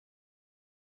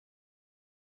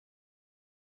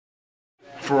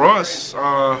For us,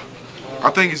 I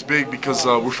think it's big because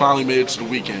we finally made it to the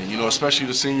weekend, you know, especially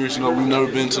the seniors. You know, we've never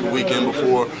been to the weekend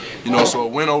before, you know, so a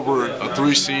win over a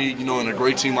 3 seed, you know, and a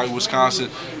great team like Wisconsin,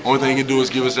 only thing it can do is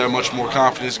give us that much more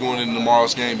confidence going into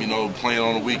tomorrow's game, you know, playing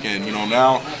on the weekend. You know,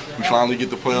 now we finally get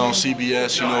to play on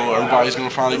CBS, you know, everybody's going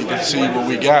to finally get to see what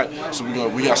we got, so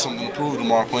we got something to prove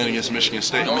tomorrow playing against Michigan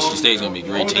State. You know, Michigan State's going to be a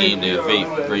great team. They're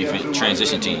a great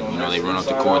transition team. You know, they run up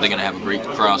the court. They're going to have a great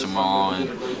crowd tomorrow, and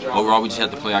overall we just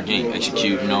have to play our game,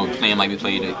 execute, you know, playing like we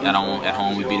played at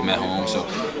home, we beat them at home. So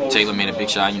Taylor made a big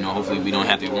shot. You know, hopefully we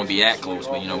won't be that close,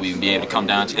 but you know, we can be able to come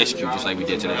down to execute just like we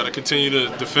did today. We got to continue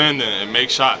to defend and make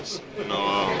shots. You know,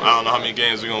 I don't know how many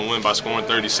games we're gonna win by scoring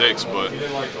 36, but you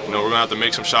know, we're gonna have to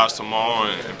make some shots tomorrow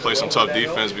and play some tough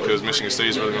defense because Michigan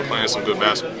State's really been playing some good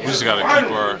basketball. We just got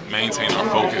to maintain our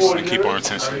focus and keep our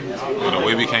intensity. You know, the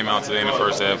way we came out today in the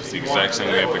first half is the exact same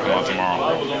way we have to come out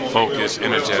tomorrow. Focus,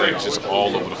 energetic, just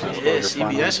all over the floor. Yeah,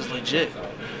 CBS is legit.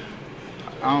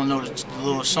 I don't know the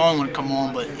little song when it come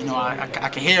on, but you know I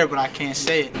can hear it, but I can't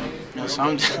say it. You know, so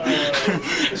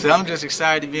I'm just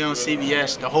excited to be on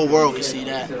CBS. The whole world can see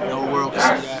that. The whole world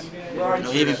can see that. You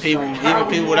know, even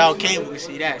people without cable can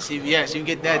see that. CBS, you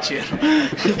get that channel.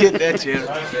 You get that channel.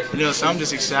 You know, so I'm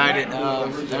just excited.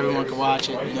 Everyone can watch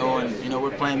it. You know, and you know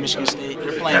we're playing Michigan State.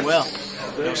 They're playing well.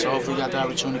 You know, so hopefully we got the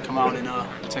opportunity to come out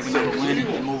and take another win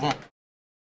and move on.